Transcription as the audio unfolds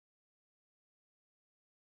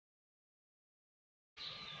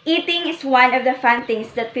Eating is one of the fun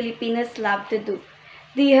things that Filipinos love to do.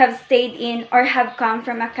 Do you have stayed in or have come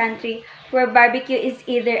from a country where barbecue is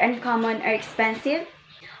either uncommon or expensive?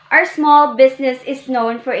 Our small business is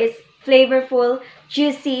known for its flavorful,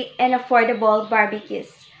 juicy, and affordable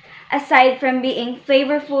barbecues. Aside from being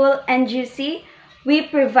flavorful and juicy, we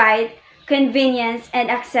provide convenience and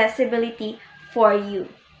accessibility for you.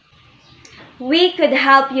 We could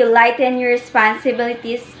help you lighten your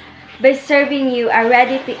responsibilities by serving you a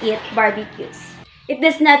ready-to-eat barbecues. It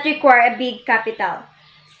does not require a big capital,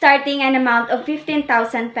 starting an amount of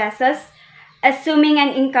 15,000 pesos, assuming an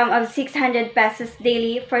income of 600 pesos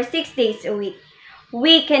daily for 6 days a week.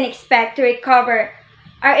 We can expect to recover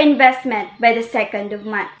our investment by the second of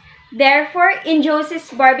month. Therefore, in Josie's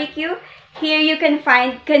Barbecue, here you can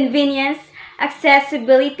find convenience,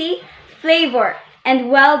 accessibility, flavor, and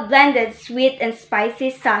well-blended sweet and spicy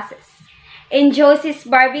sauces. In Josie's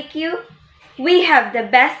Barbecue, we have the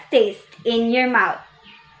best taste in your mouth.